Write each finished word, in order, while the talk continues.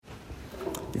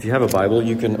If you have a Bible,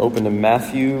 you can open to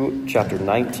Matthew chapter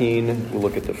 19. We'll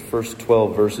look at the first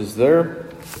 12 verses there.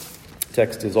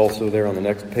 Text is also there on the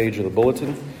next page of the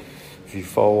bulletin, if you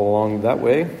follow along that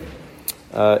way.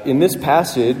 In this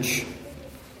passage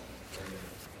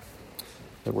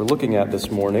that we're looking at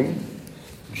this morning,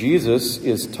 Jesus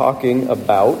is talking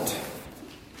about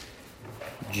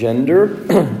gender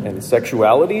and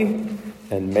sexuality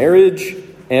and marriage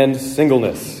and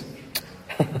singleness.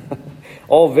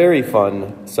 All very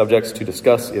fun subjects to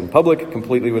discuss in public,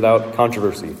 completely without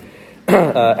controversy.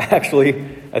 Actually,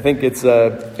 I think it's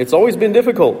always been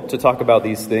difficult to talk about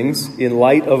these things in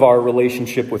light of our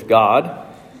relationship with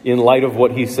God, in light of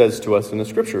what He says to us in the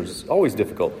Scriptures. It's always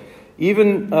difficult.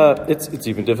 It's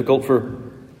even difficult for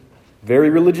very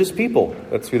religious people.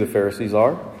 That's who the Pharisees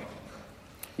are.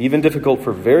 Even difficult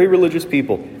for very religious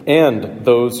people and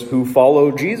those who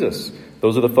follow Jesus.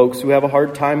 Those are the folks who have a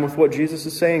hard time with what Jesus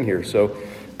is saying here. So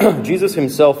Jesus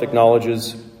himself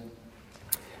acknowledges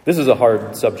this is a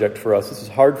hard subject for us. This is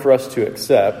hard for us to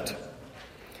accept.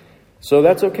 So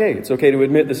that's okay. It's okay to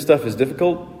admit this stuff is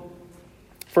difficult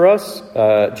for us.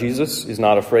 Jesus is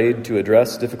not afraid to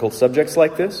address difficult subjects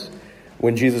like this.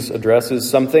 When Jesus addresses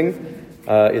something,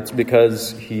 it's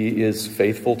because He is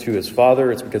faithful to His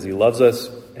Father. It's because He loves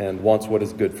us and wants what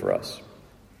is good for us.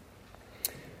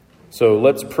 So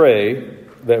let's pray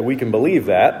that we can believe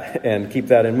that and keep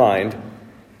that in mind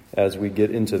as we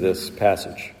get into this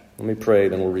passage. Let me pray,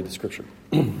 then we'll read the Scripture.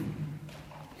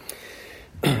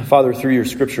 Father, through your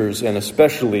Scriptures, and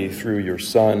especially through your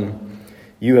Son,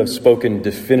 you have spoken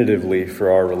definitively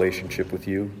for our relationship with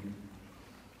you.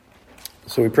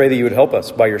 So we pray that you would help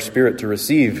us by your Spirit to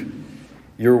receive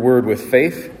your word with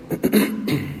faith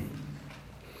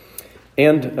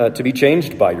and to be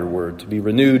changed by your word, to be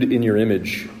renewed in your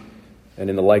image and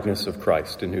in the likeness of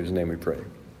Christ, in whose name we pray.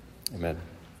 Amen.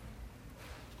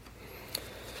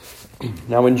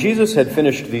 Now, when Jesus had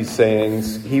finished these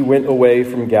sayings, he went away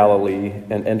from Galilee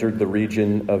and entered the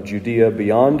region of Judea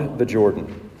beyond the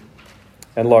Jordan.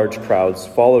 And large crowds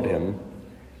followed him,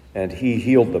 and he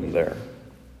healed them there.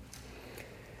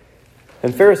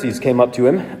 And Pharisees came up to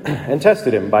him and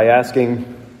tested him by asking,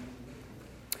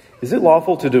 "Is it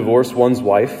lawful to divorce one's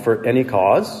wife for any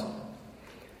cause?"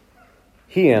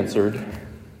 He answered,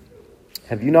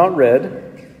 "Have you not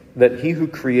read that he who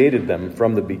created them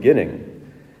from the beginning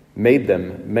made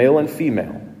them male and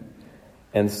female,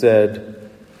 and said,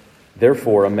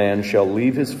 'Therefore a man shall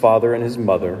leave his father and his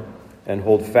mother and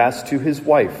hold fast to his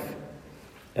wife,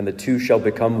 and the two shall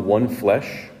become one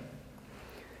flesh'?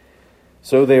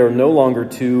 So they are no longer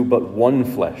two, but one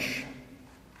flesh.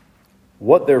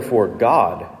 What therefore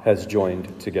God has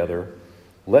joined together,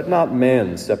 let not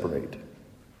man separate."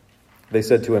 They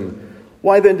said to him,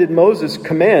 "Why then did Moses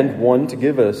command one to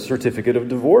give a certificate of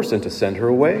divorce and to send her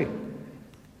away?"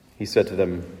 He said to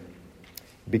them,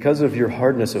 "Because of your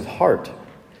hardness of heart,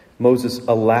 Moses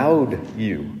allowed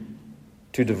you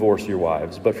to divorce your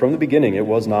wives, but from the beginning it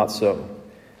was not so.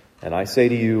 And I say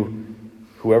to you,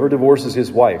 whoever divorces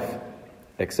his wife,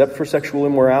 except for sexual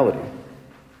immorality,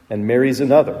 and marries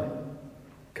another,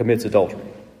 commits adultery."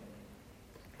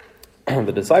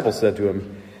 The disciples said to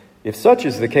him, "If such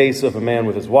is the case of a man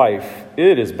with his wife,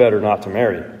 it is better not to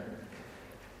marry."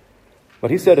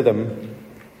 But he said to them,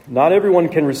 "Not everyone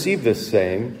can receive this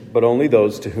saying, but only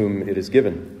those to whom it is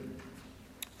given.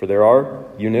 For there are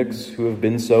eunuchs who have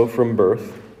been so from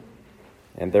birth,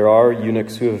 and there are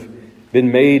eunuchs who have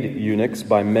been made eunuchs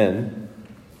by men,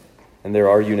 and there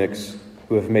are eunuchs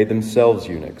who have made themselves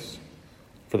eunuchs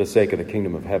for the sake of the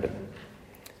kingdom of heaven.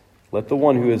 Let the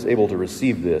one who is able to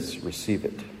receive this, receive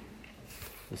it."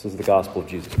 This is the gospel of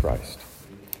Jesus Christ.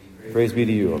 Praise be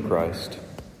to you, O Christ.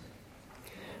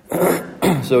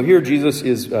 So here Jesus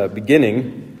is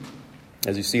beginning,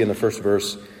 as you see in the first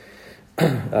verse,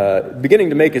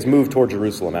 beginning to make his move toward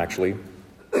Jerusalem, actually.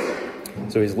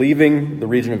 So he's leaving the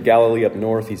region of Galilee up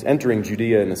north. He's entering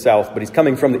Judea in the south, but he's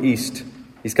coming from the east.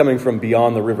 He's coming from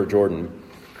beyond the River Jordan.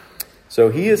 So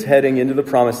he is heading into the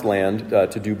promised land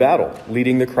to do battle,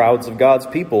 leading the crowds of God's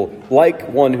people, like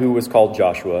one who was called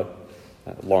Joshua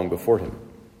long before him.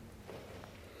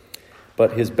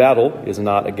 But his battle is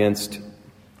not against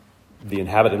the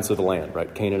inhabitants of the land,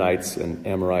 right? Canaanites and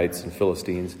Amorites and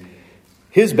Philistines.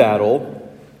 His battle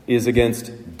is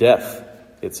against death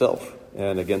itself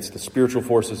and against the spiritual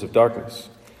forces of darkness.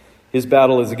 His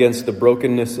battle is against the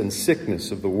brokenness and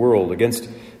sickness of the world, against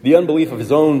the unbelief of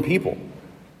his own people.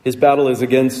 His battle is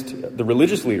against the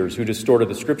religious leaders who distorted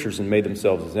the Scriptures and made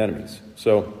themselves his enemies.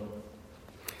 So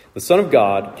the Son of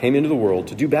God came into the world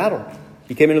to do battle.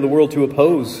 He came into the world to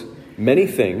oppose many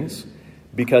things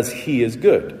because he is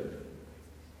good.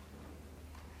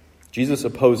 Jesus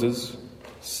opposes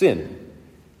sin,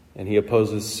 and he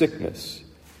opposes sickness,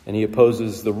 and he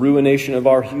opposes the ruination of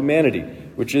our humanity,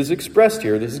 which is expressed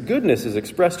here. This goodness is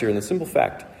expressed here in the simple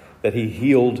fact that he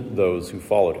healed those who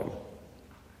followed him.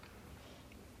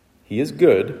 He is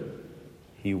good.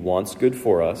 He wants good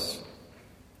for us,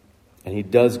 and he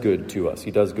does good to us.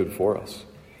 He does good for us.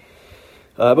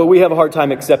 But we have a hard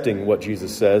time accepting what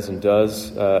Jesus says and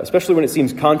does, especially when it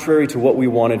seems contrary to what we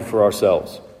wanted for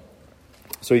ourselves.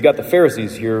 So you got the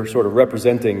Pharisees here sort of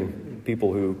representing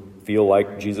people who feel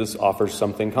like Jesus offers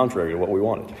something contrary to what we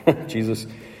wanted. Jesus,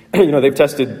 they've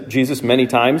tested Jesus many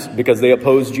times because they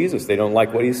oppose Jesus. They don't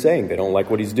like what he's saying. They don't like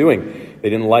what he's doing. They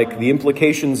didn't like the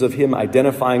implications of him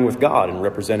identifying with God and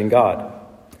representing God.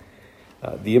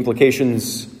 The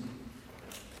implications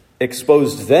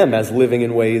exposed them as living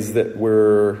in ways that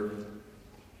were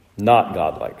not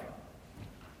godlike.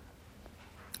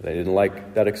 They didn't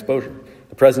like that exposure.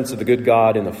 The presence of the good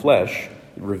God in the flesh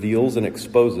reveals and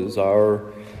exposes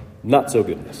our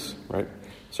not-so-goodness, right?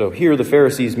 So here the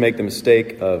Pharisees make the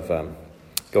mistake of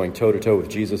going toe-to-toe with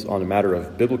Jesus on a matter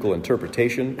of biblical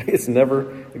interpretation. It's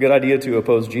never a good idea to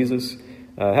oppose Jesus.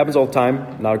 Happens all the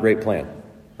time, not a great plan,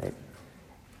 right?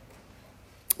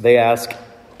 They ask,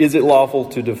 is it lawful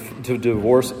to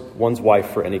divorce one's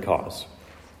wife for any cause?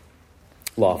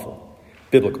 Lawful.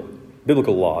 Biblical.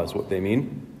 Biblical law is what they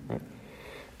mean. Right?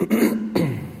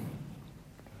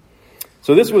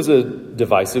 So this was a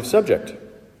divisive subject.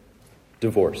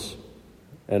 Divorce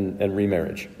and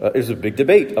remarriage. It was a big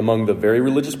debate among the very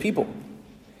religious people.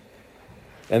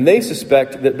 And they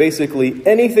suspect that basically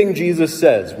anything Jesus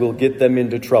says will get them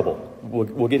into trouble.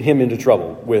 Will get him into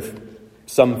trouble with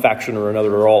some faction or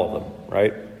another or all of them,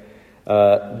 right?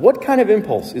 What kind of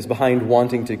impulse is behind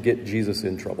wanting to get Jesus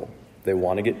in trouble? They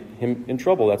want to get him in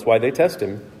trouble. That's why they test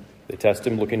him. They test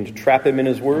him looking to trap him in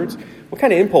his words. What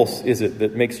kind of impulse is it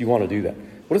that makes you want to do that?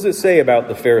 What does it say about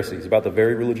the Pharisees, about the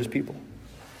very religious people?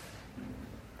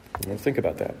 Think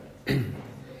about that.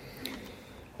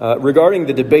 Regarding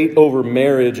the debate over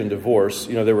marriage and divorce,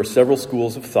 there were several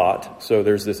schools of thought. So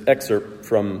there's this excerpt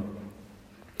from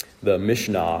the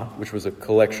Mishnah, which was a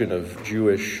collection of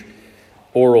Jewish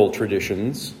oral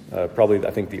traditions, probably,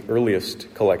 I think, the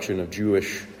earliest collection of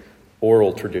Jewish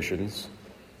oral traditions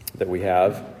that we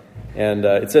have. And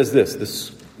it says this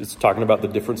is talking about the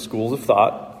different schools of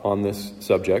thought on this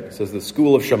subject. It says the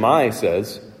school of Shammai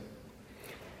says,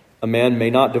 a man may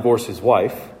not divorce his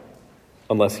wife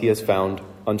unless he has found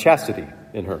unchastity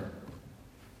in her.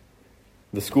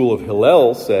 The school of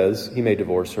Hillel says he may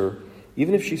divorce her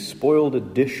even if she spoiled a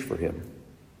dish for him.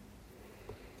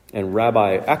 And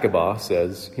Rabbi Akiba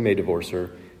says he may divorce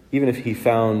her even if he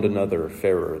found another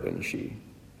fairer than she.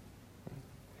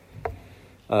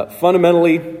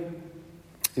 Fundamentally,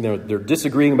 they're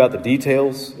disagreeing about the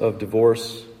details of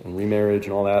divorce and remarriage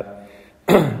and all that.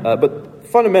 But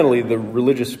fundamentally, the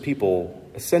religious people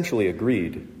essentially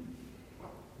agreed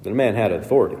that a man had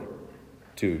authority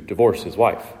to divorce his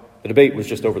wife. The debate was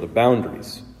just over the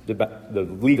boundaries, the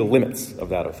legal limits of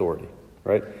that authority,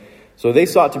 right? So they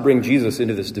sought to bring Jesus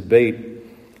into this debate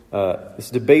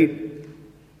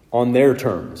on their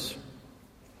terms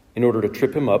in order to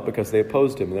trip him up because they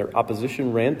opposed him. Their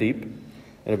opposition ran deep,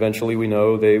 and eventually we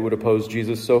know they would oppose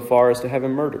Jesus so far as to have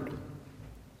him murdered.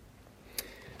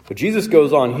 But Jesus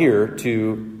goes on here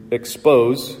to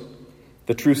expose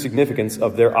the true significance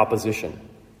of their opposition.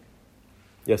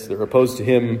 Yes, they're opposed to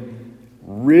him.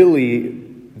 Really,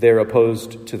 they're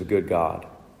opposed to the good God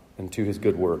and to his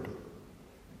good word.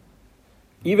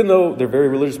 Even though they're very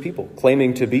religious people,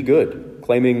 claiming to be good,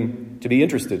 claiming to be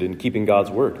interested in keeping God's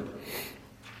word.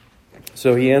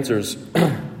 So he answers,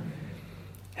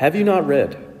 have you not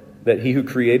read that he who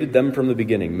created them from the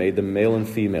beginning made them male and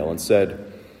female and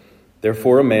said,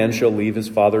 therefore a man shall leave his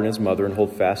father and his mother and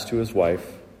hold fast to his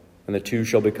wife, and the two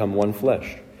shall become one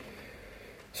flesh.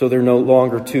 So they're no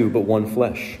longer two, but one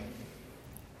flesh.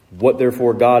 What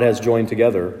therefore God has joined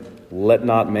together, let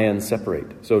not man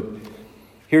separate. So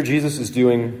here Jesus is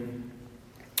doing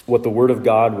what the Word of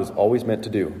God was always meant to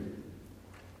do.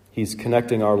 He's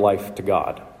connecting our life to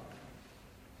God.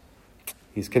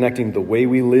 He's connecting the way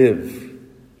we live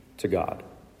to God.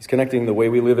 He's connecting the way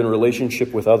we live in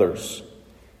relationship with others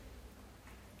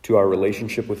to our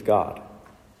relationship with God.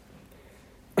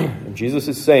 And Jesus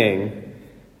is saying,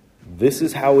 this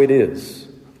is how it is.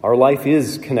 Our life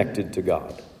is connected to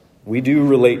God. We do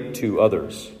relate to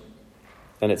others.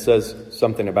 And it says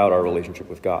something about our relationship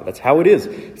with God. That's how it is.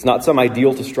 It's not some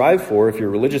ideal to strive for if you're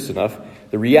religious enough.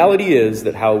 The reality is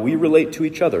that how we relate to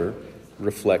each other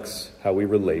reflects how we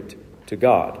relate to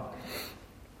God.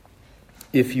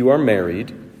 If you are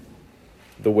married,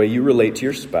 the way you relate to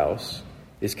your spouse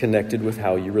is connected with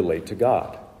how you relate to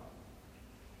God.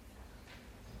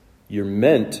 You're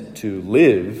meant to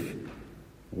live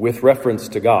with reference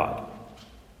to God,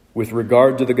 with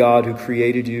regard to the God who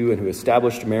created you and who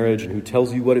established marriage and who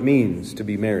tells you what it means to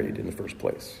be married in the first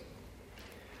place.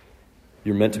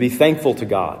 You're meant to be thankful to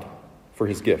God for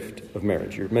his gift of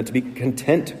marriage. You're meant to be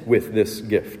content with this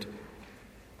gift.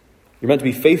 You're meant to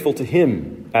be faithful to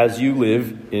him as you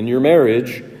live in your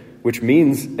marriage, which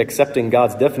means accepting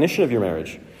God's definition of your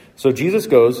marriage. So Jesus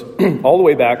goes all the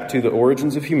way back to the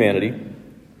origins of humanity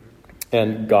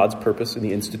and God's purpose in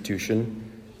the institution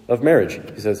of marriage.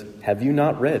 He says, "Have you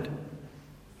not read?"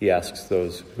 He asks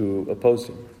those who oppose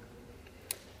him.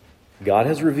 God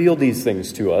has revealed these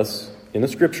things to us in the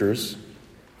scriptures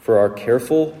for our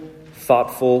careful,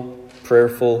 thoughtful,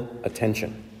 prayerful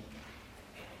attention.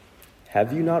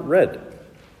 Have you not read?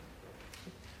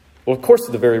 Well, of course,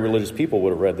 the very religious people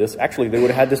would have read this. Actually, they would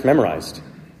have had this memorized.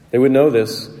 They would know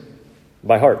this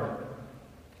by heart.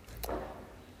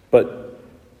 But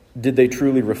did they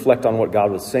truly reflect on what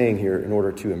God was saying here in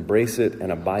order to embrace it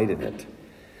and abide in it?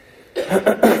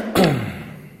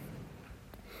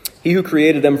 He who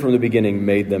created them from the beginning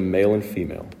made them male and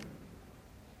female.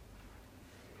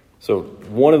 So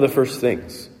one of the first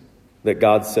things that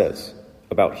God says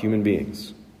about human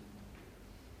beings,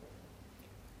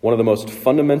 one of the most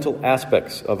fundamental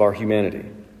aspects of our humanity,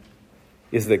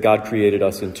 is that God created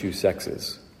us in two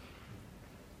sexes.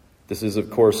 This is, of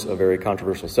course, a very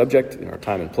controversial subject in our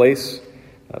time and place.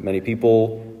 Many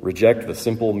people reject the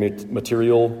simple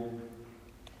material,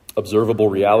 observable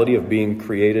reality of being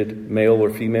created male or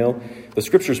female. The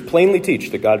scriptures plainly teach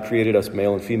that God created us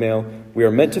male and female. We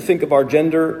are meant to think of our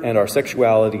gender and our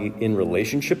sexuality in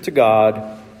relationship to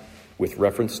God with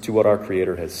reference to what our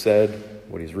Creator has said,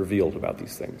 what he's revealed about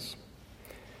these things.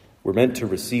 We're meant to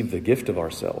receive the gift of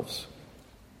ourselves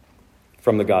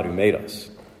from the God who made us.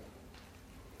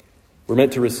 We're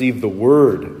meant to receive the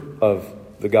word of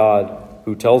the God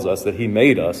who tells us that he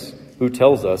made us, who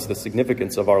tells us the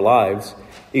significance of our lives,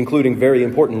 including, very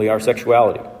importantly, our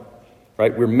sexuality.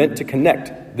 Right? We're meant to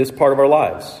connect this part of our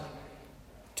lives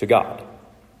to God.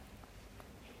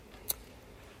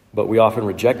 But we often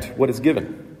reject what is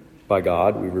given by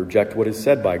God. We reject what is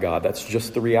said by God. That's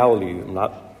just the reality. I'm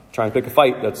not trying to pick a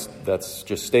fight. That's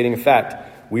just stating a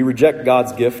fact. We reject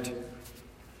God's gift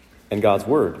and God's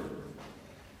word.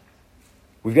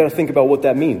 We've got to think about what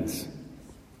that means.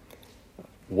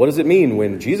 What does it mean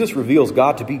when Jesus reveals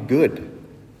God to be good?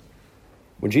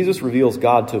 When Jesus reveals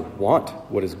God to want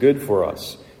what is good for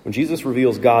us? When Jesus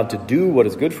reveals God to do what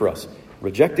is good for us?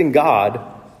 Rejecting God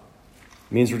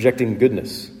means rejecting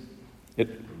goodness.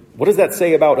 What does that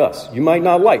say about us? You might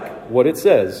not like what it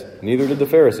says. Neither did the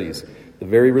Pharisees. The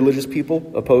very religious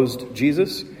people opposed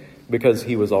Jesus because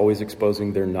he was always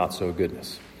exposing their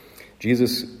not-so-goodness.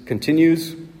 Jesus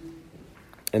continues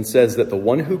and says that the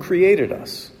one who created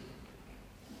us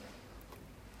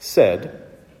said,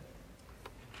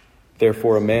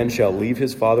 "Therefore a man shall leave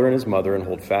his father and his mother and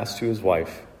hold fast to his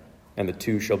wife, and the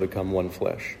two shall become one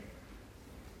flesh."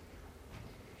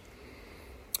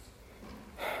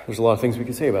 There's a lot of things we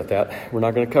can say about that. We're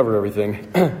not going to cover everything.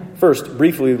 First,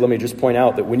 briefly, let me just point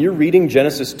out that when you're reading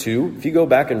Genesis 2, if you go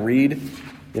back and read,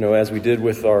 as we did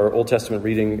with our Old Testament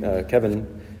reading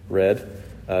Kevin read,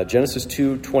 Genesis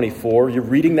 2:24, you're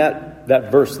reading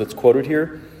that verse that's quoted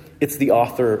here. It's the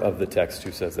author of the text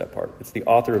who says that part. It's the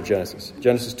author of Genesis.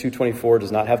 Genesis 2:24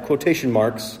 does not have quotation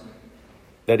marks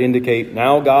that indicate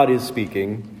now God is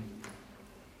speaking.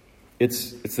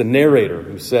 It's the narrator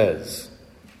who says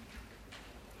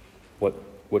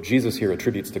what Jesus here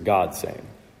attributes to God saying.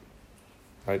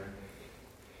 Right?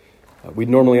 We'd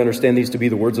normally understand these to be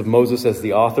the words of Moses as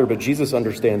the author, but Jesus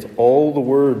understands all the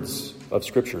words of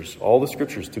scriptures, all the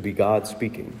scriptures to be God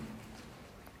speaking.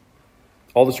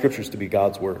 All the scriptures to be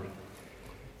God's word,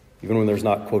 even when there's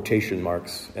not quotation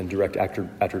marks and direct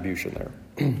attribution there.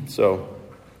 So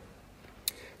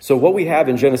what we have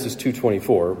in Genesis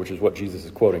 2:24, which is what Jesus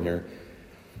is quoting here,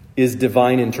 is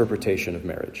divine interpretation of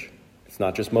marriage. It's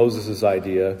not just Moses'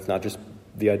 idea. It's not just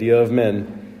the idea of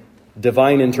men.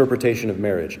 Divine interpretation of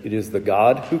marriage. It is the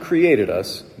God who created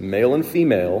us, male and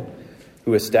female,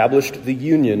 who established the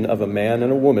union of a man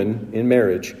and a woman in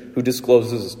marriage, who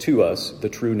discloses to us the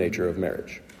true nature of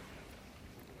marriage.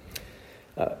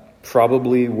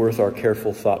 Probably worth our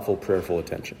careful, thoughtful, prayerful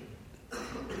attention.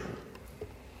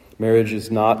 Marriage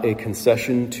is not a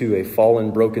concession to a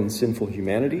fallen, broken, sinful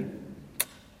humanity.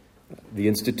 The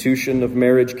institution of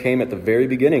marriage came at the very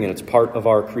beginning, and it's part of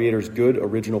our Creator's good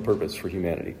original purpose for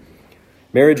humanity.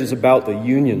 Marriage is about the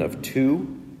union of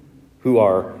two who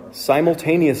are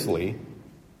simultaneously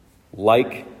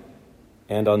like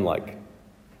and unlike.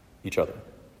 each other.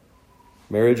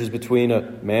 Marriage is between a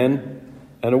man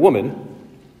and a woman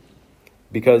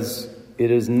because it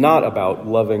is not about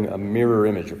loving a mirror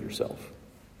image of yourself.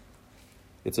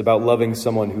 It's about loving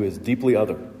someone who is deeply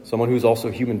other, someone who is also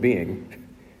a human being.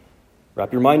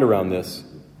 Wrap your mind around this,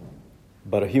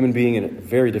 but a human being in a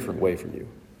very different way from you.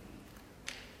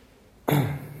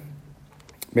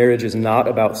 Marriage is not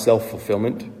about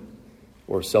self-fulfillment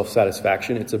or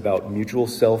self-satisfaction. It's about mutual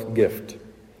self-gift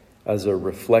as a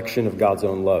reflection of God's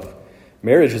own love.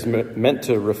 Marriage is meant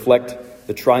to reflect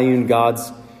the triune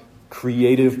God's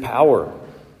creative power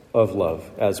of love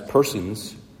as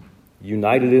persons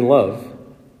united in love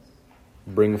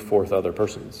bring forth other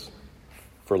persons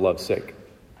for love's sake.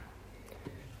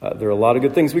 There are a lot of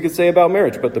good things we could say about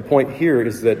marriage, but the point here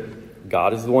is that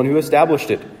God is the one who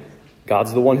established it.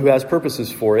 God's the one who has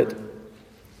purposes for it,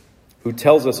 who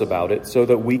tells us about it so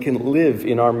that we can live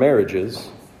in our marriages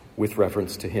with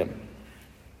reference to him.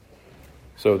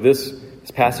 So this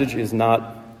passage is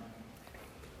not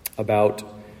about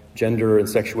gender and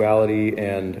sexuality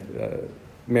and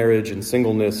marriage and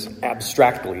singleness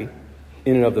abstractly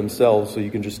in and of themselves so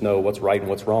you can just know what's right and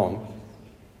what's wrong.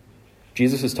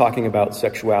 Jesus is talking about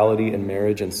sexuality and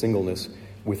marriage and singleness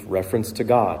with reference to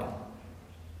God.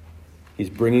 He's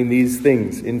bringing these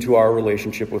things into our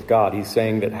relationship with God. He's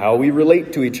saying that how we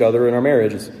relate to each other in our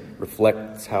marriages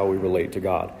reflects how we relate to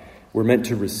God. We're meant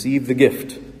to receive the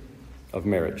gift of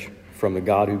marriage from the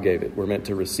God who gave it. We're meant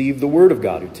to receive the word of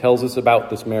God who tells us about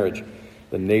this marriage,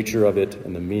 the nature of it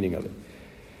and the meaning of it.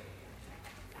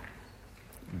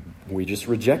 We just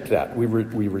reject that. We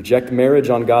reject marriage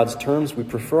on God's terms. We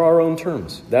prefer our own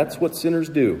terms. That's what sinners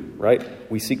do,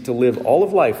 right? We seek to live all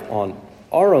of life on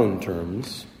our own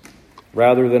terms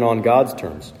rather than on God's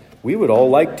terms. We would all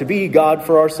like to be God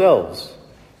for ourselves.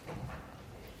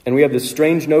 And we have this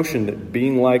strange notion that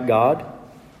being like God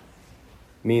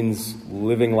means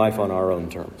living life on our own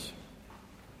terms.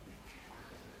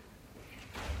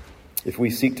 If we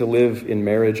seek to live in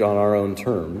marriage on our own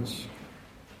terms,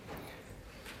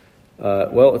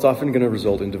 it's often going to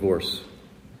result in divorce,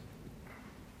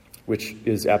 which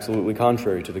is absolutely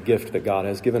contrary to the gift that God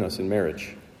has given us in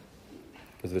marriage.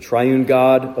 Because the triune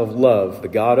God of love, the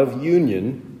God of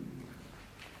union,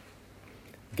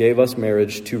 gave us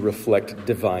marriage to reflect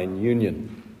divine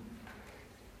union.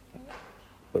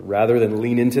 But rather than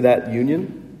lean into that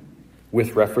union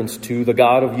with reference to the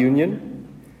God of union,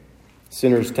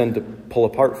 sinners tend to pull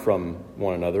apart from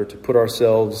one another to put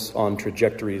ourselves on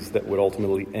trajectories that would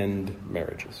ultimately end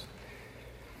marriages.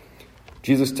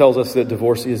 Jesus tells us that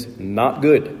divorce is not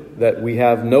good, that we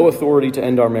have no authority to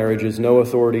end our marriages, no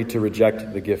authority to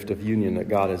reject the gift of union that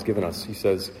God has given us. He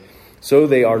says, "So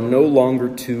they are no longer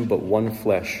two but one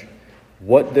flesh.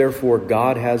 What therefore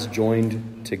God has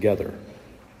joined together,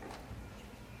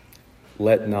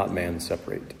 let not man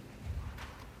separate."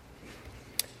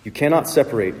 You cannot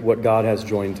separate what God has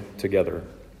joined together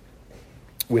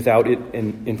without it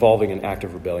involving an act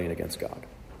of rebellion against God.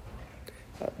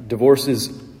 Divorce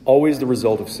is always the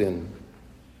result of sin,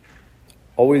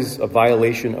 always a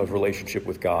violation of relationship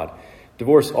with God.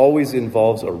 Divorce always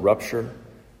involves a rupture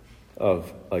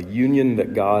of a union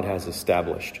that God has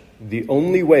established. The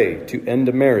only way to end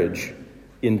a marriage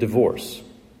in divorce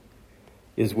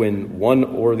is when one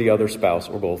or the other spouse,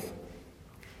 or both,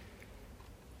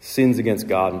 sins against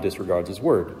God and disregards his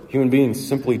word. Human beings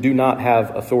simply do not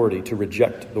have authority to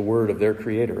reject the word of their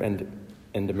Creator and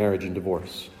end a marriage in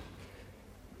divorce.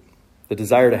 The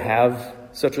desire to have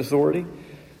such authority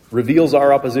reveals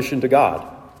our opposition to God.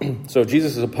 So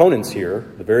Jesus' opponents here,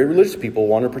 the very religious people,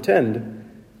 want to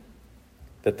pretend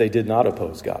that they did not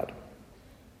oppose God.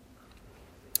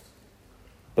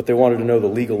 But they wanted to know the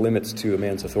legal limits to a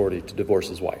man's authority to divorce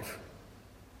his wife.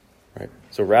 Right?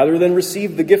 So rather than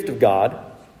receive the gift of God,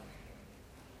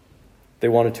 they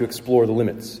wanted to explore the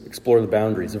limits, explore the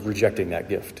boundaries of rejecting that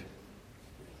gift.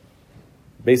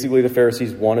 Basically, the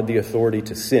Pharisees wanted the authority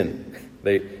to sin.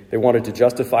 They wanted to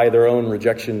justify their own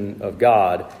rejection of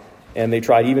God, and they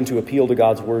tried even to appeal to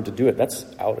God's word to do it. That's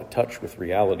out of touch with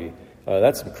reality.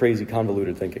 That's some crazy,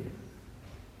 convoluted thinking.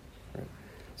 Right?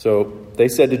 So they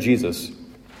said to Jesus,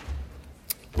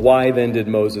 "Why then did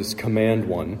Moses command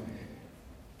one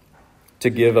to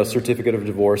give a certificate of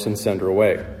divorce and send her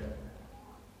away?"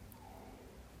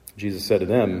 Jesus said to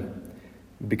them,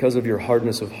 "Because of your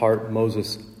hardness of heart,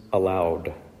 Moses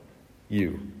allowed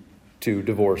you to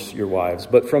divorce your wives.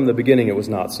 But from the beginning it was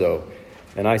not so.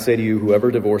 And I say to you, whoever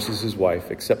divorces his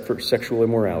wife, except for sexual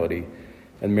immorality,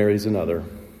 and marries another,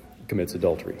 commits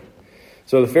adultery."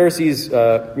 So the Pharisees,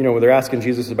 when they're asking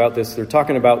Jesus about this, they're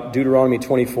talking about Deuteronomy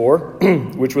 24,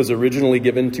 which was originally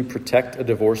given to protect a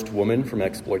divorced woman from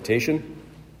exploitation.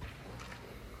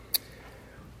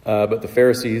 But the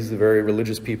Pharisees, the very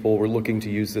religious people, were looking to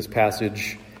use this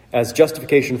passage as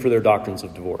justification for their doctrines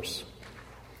of divorce.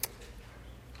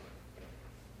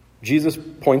 Jesus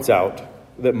points out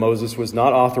that Moses was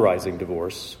not authorizing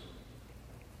divorce.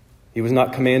 He was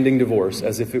not commanding divorce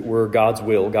as if it were God's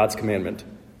will, God's commandment.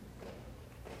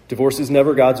 Divorce is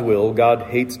never God's will. God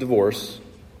hates divorce.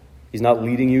 He's not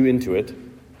leading you into it.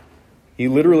 He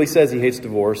literally says he hates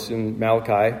divorce in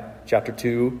Malachi chapter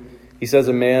 2. He says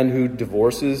a man who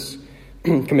divorces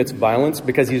commits violence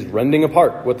because he's rending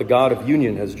apart what the God of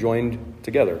union has joined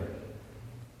together.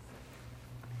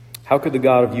 How could the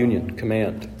God of union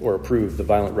command or approve the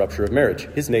violent rupture of marriage?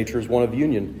 His nature is one of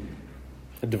union.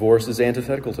 A divorce is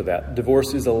antithetical to that.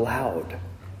 Divorce is allowed.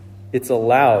 It's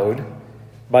allowed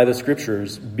by the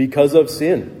scriptures because of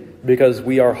sin, because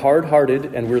we are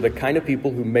hard-hearted and we're the kind of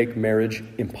people who make marriage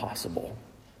impossible.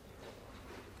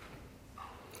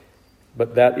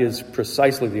 But that is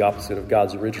precisely the opposite of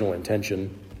God's original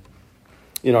intention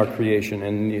in our creation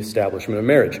and the establishment of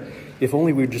marriage. If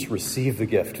only we would just receive the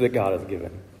gift that God has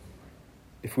given.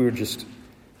 If we would just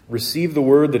receive the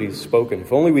word that he's spoken.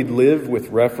 If only we'd live with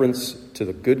reference to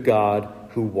the good God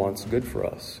who wants good for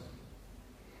us.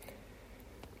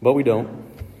 But we don't.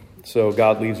 So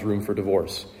God leaves room for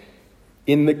divorce.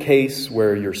 In the case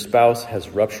where your spouse has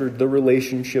ruptured the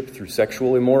relationship through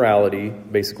sexual immorality,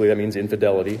 basically that means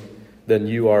infidelity, then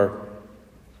you are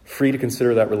free to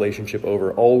consider that relationship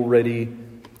over, already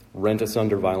rent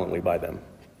asunder violently by them.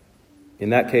 In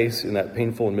that case, in that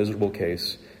painful and miserable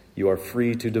case, you are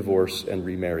free to divorce and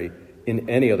remarry. In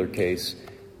any other case,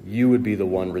 you would be the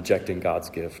one rejecting God's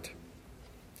gift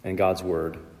and God's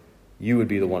word. You would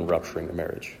be the one rupturing the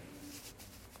marriage.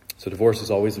 So divorce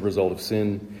is always the result of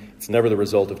sin. It's never the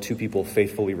result of two people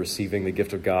faithfully receiving the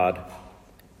gift of God,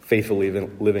 faithfully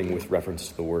living with reference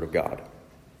to the word of God.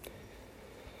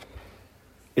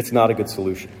 It's not a good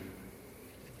solution.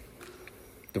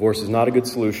 Divorce is not a good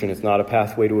solution. It's not a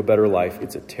pathway to a better life.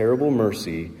 It's a terrible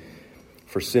mercy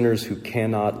for sinners who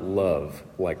cannot love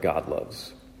like God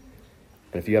loves.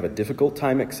 And if you have a difficult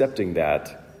time accepting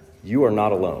that, you are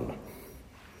not alone.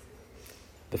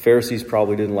 The Pharisees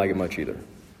probably didn't like it much either.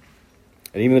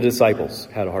 And even the disciples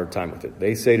had a hard time with it.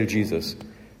 They say to Jesus,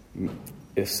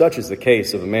 if such is the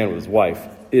case of a man with his wife,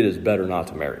 it is better not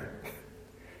to marry.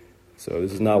 So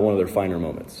this is not one of their finer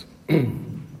moments.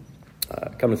 Come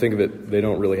to think of it, they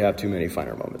don't really have too many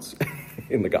finer moments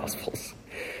in the Gospels.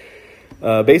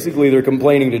 Basically, they're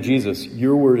complaining to Jesus,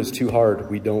 your word is too hard,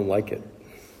 we don't like it.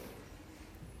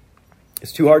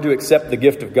 It's too hard to accept the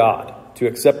gift of God, to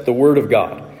accept the word of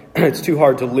God. It's too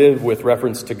hard to live with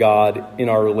reference to God in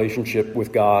our relationship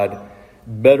with God.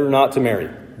 Better not to marry.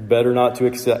 Better not to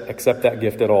accept that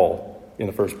gift at all in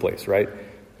the first place, right?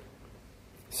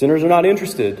 Sinners are not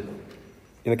interested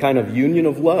in the kind of union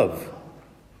of love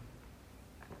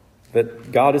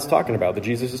that God is talking about, that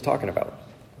Jesus is talking about.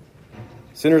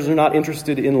 Sinners are not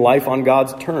interested in life on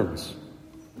God's terms,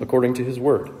 according to his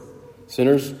word.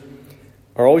 Sinners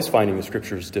are always finding the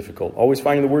scriptures difficult, always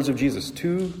finding the words of Jesus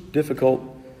too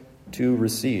difficult to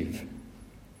receive.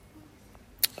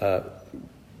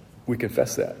 We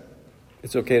confess that.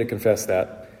 It's okay to confess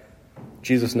that.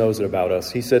 Jesus knows it about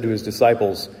us. He said to his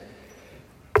disciples,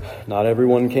 not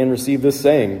everyone can receive this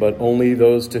saying, but only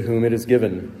those to whom it is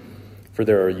given. For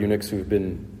there are eunuchs who have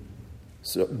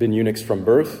been eunuchs from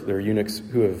birth. There are eunuchs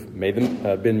who have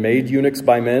been made eunuchs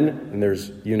by men, and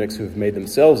there's eunuchs who have made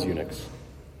themselves eunuchs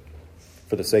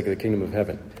for the sake of the kingdom of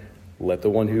heaven. Let the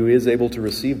one who is able to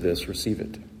receive this receive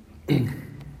it.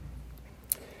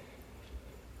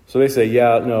 So they say,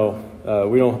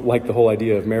 we don't like the whole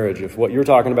idea of marriage. If what you're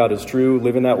talking about is true,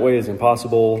 living that way is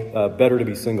impossible, better to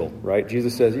be single, right?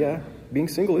 Jesus says, being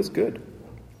single is good.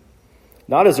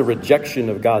 Not as a rejection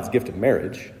of God's gift of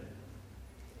marriage,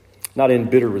 not in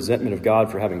bitter resentment of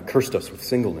God for having cursed us with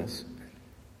singleness,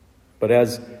 but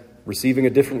as receiving a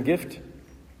different gift,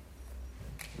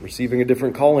 receiving a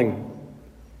different calling,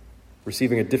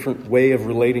 receiving a different way of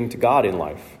relating to God in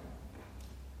life.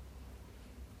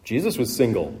 Jesus was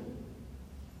single.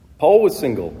 Paul was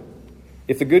single.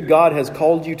 If the good God has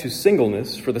called you to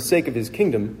singleness for the sake of his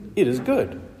kingdom, it is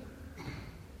good.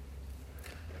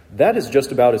 That is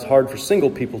just about as hard for single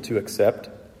people to accept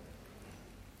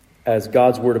as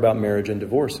God's word about marriage and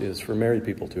divorce is for married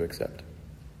people to accept.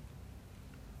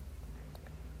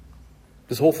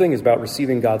 This whole thing is about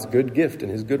receiving God's good gift and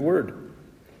his good word.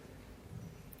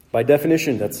 By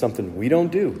definition, that's something we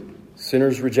don't do.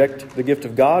 Sinners reject the gift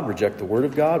of God, reject the word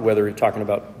of God, whether you're talking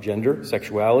about gender,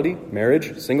 sexuality,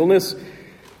 marriage, singleness,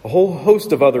 a whole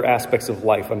host of other aspects of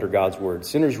life under God's word.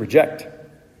 Sinners reject.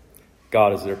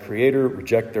 God as their creator,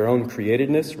 reject their own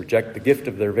createdness, reject the gift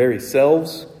of their very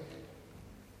selves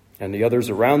and the others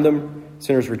around them.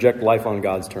 Sinners reject life on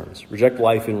God's terms, reject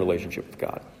life in relationship with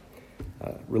God,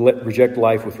 reject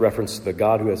life with reference to the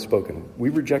God who has spoken. We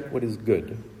reject what is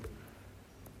good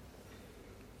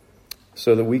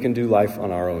so that we can do life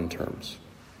on our own terms.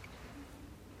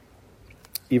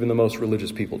 Even the most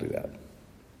religious people do that.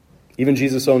 Even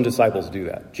Jesus' own disciples do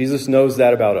that. Jesus knows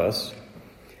that about us,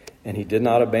 and he did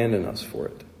not abandon us for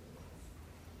it.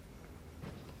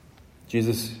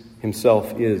 Jesus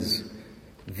himself is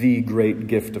the great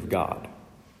gift of God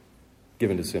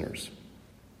given to sinners.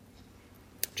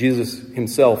 Jesus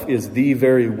himself is the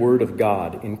very Word of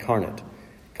God incarnate,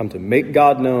 come to make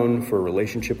God known for a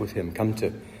relationship with him, come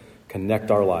to connect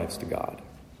our lives to God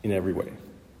in every way.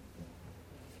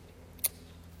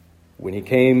 When he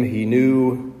came, he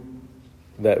knew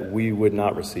that we would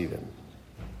not receive him.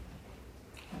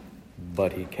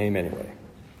 But he came anyway.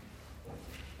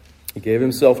 He gave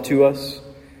himself to us,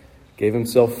 gave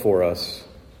himself for us,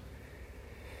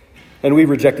 and we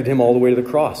rejected him all the way to the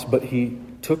cross. But he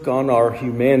took on our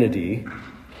humanity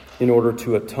in order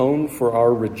to atone for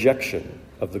our rejection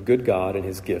of the good God and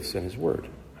his gifts and his word.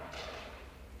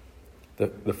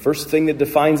 The first thing that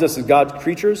defines us as God's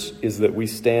creatures is that we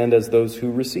stand as those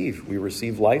who receive. We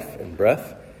receive life and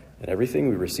breath and everything.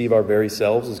 We receive our very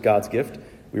selves as God's gift.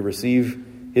 We receive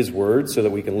his word so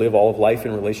that we can live all of life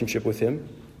in relationship with him.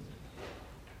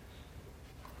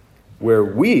 Where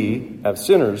we, as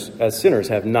sinners,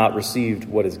 have not received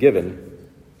what is given,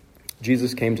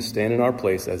 Jesus came to stand in our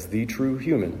place as the true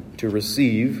human, to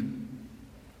receive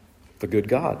the good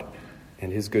God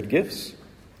and his good gifts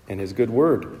and his good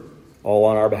word, all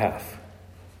on our behalf.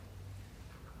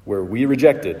 Where we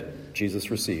rejected,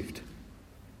 Jesus received.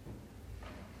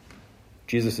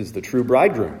 Jesus is the true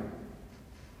bridegroom,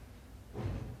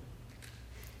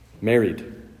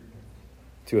 married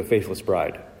to a faithless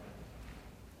bride,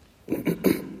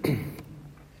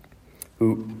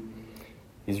 who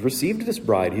he's received this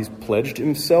bride. He's pledged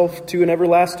himself to an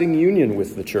everlasting union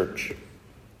with the church,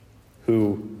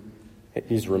 who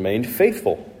he's remained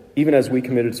faithful, even as we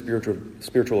committed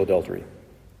spiritual adultery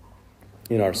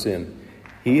in our sin.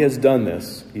 He has done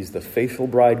this. He's the faithful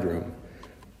bridegroom,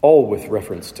 all with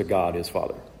reference to God, his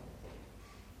Father.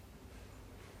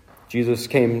 Jesus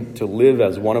came to live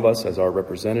as one of us, as our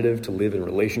representative, to live in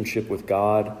relationship with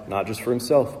God, not just for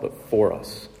himself, but for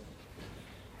us.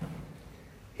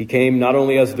 He came not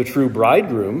only as the true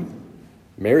bridegroom,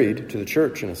 married to the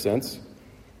church in a sense,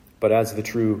 but as the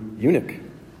true eunuch,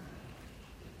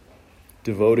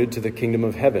 devoted to the kingdom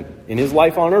of heaven. In his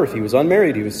life on earth, he was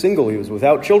unmarried, he was single, he was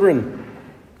without children.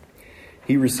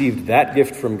 He received that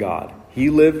gift from God. He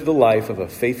lived the life of a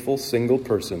faithful single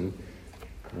person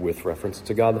with reference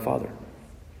to God the Father.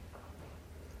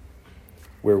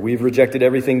 Where we've rejected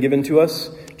everything given to us,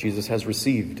 Jesus has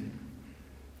received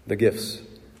the gifts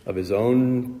of his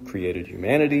own created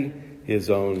humanity, his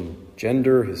own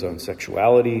gender, his own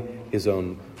sexuality, his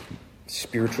own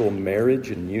spiritual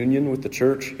marriage and union with the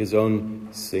church, his own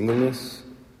singleness.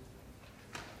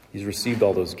 He's received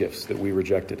all those gifts that we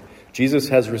rejected. Jesus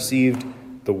has received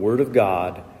the Word of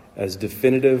God as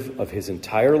definitive of his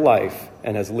entire life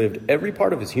and has lived every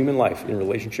part of his human life in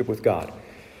relationship with God.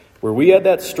 Where we had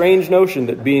that strange notion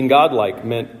that being godlike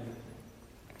meant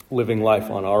living life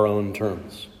on our own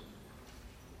terms.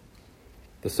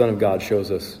 The Son of God shows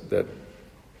us that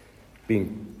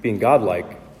being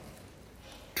godlike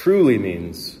truly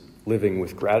means living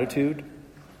with gratitude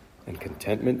and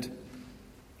contentment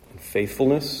and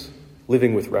faithfulness,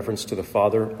 living with reference to the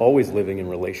Father, always living in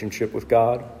relationship with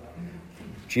God.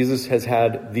 Jesus has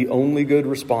had the only good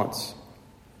response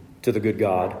to the good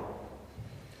God,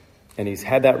 and he's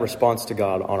had that response to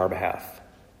God on our behalf.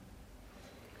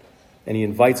 And he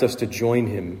invites us to join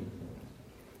him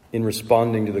in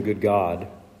responding to the good God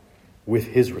with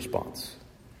his response,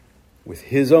 with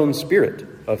his own spirit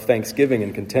of thanksgiving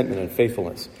and contentment and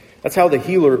faithfulness. That's how the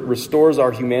healer restores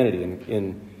our humanity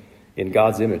in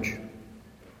God's image.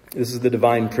 This is the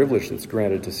divine privilege that's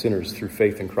granted to sinners through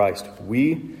faith in Christ.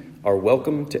 We are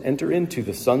welcome to enter into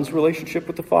the Son's relationship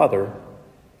with the Father,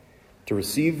 to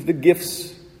receive the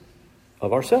gifts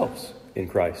of ourselves in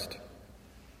Christ,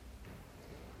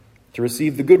 to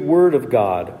receive the good word of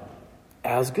God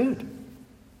as good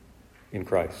in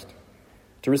Christ,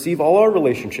 to receive all our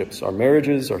relationships, our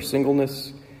marriages, our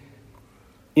singleness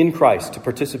in Christ, to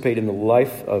participate in the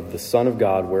life of the Son of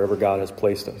God wherever God has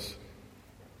placed us.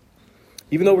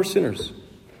 Even though we're sinners,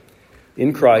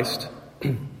 in Christ,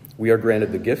 we are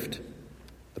granted the gift,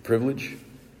 the privilege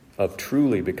of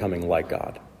truly becoming like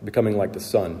God, becoming like the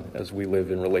Son as we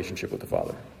live in relationship with the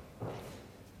Father.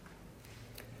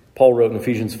 Paul wrote in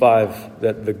Ephesians 5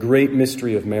 that the great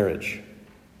mystery of marriage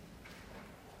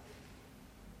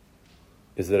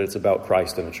is that it's about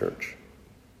Christ and the church.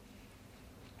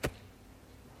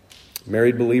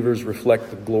 Married believers reflect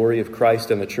the glory of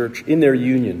Christ and the church in their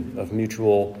union of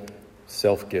mutual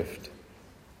self-gift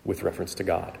with reference to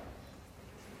God.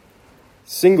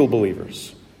 Single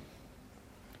believers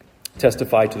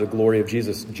testify to the glory of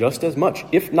Jesus just as much,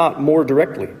 if not more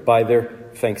directly, by their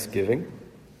thanksgiving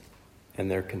and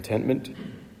their contentment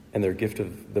and their gift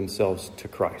of themselves to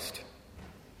Christ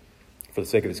for the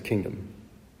sake of his kingdom,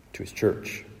 to his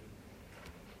church.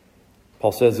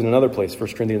 Paul says in another place,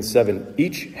 1 Corinthians 7,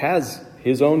 each has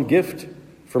his own gift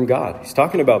from God. He's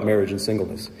talking about marriage and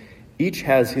singleness. Each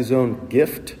has his own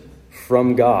gift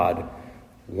from God,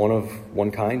 one of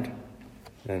one kind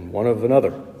and one of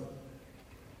another.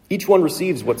 Each one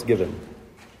receives what's given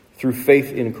through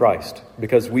faith in Christ,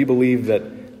 because we believe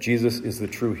that Jesus is the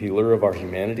true healer of our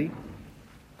humanity.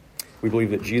 We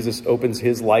believe that Jesus opens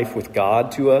his life with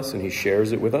God to us and he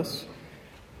shares it with us.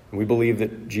 And we believe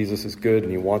that Jesus is good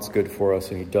and he wants good for us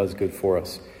and he does good for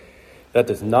us. That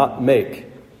does not make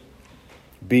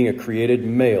being a created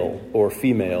male or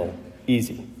female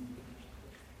easy.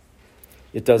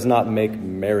 It does not make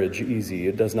marriage easy.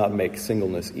 It does not make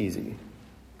singleness easy.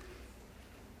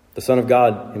 The Son of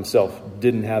God himself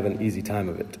didn't have an easy time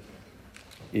of it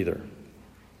either.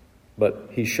 But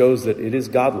he shows that it is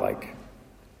godlike,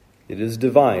 it is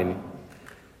divine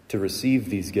to receive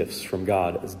these gifts from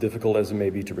God, as difficult as it may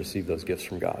be to receive those gifts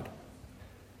from God.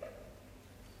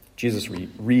 Jesus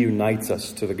reunites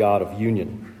us to the God of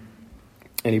union.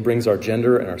 And he brings our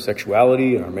gender and our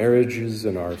sexuality and our marriages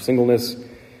and our singleness,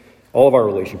 all of our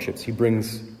relationships, he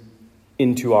brings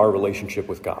into our relationship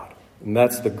with God. And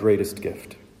that's the greatest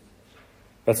gift.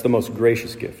 That's the most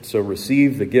gracious gift. So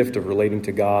receive the gift of relating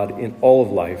to God in all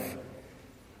of life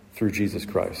through Jesus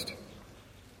Christ.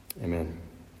 Amen.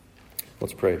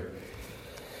 Let's pray.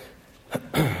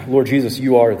 Lord Jesus,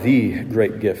 you are the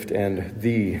great gift and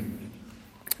the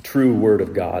true word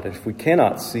of God. If we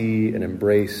cannot see and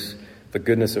embrace the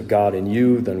goodness of God in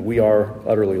you, then we are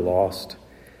utterly lost.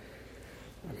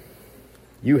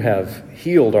 You have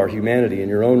healed our humanity in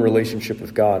your own relationship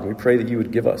with God. We pray that you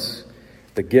would give us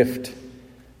the gift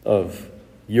of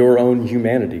your own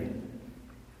humanity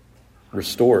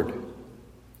restored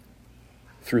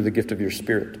through the gift of your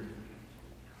Spirit,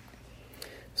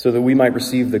 so that we might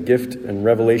receive the gift and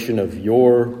revelation of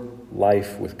your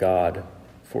life with God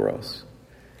for us.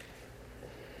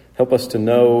 Help us to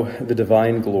know the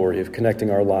divine glory of connecting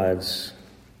our lives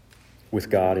with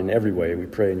God in every way. We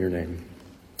pray in your name.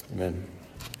 Amen.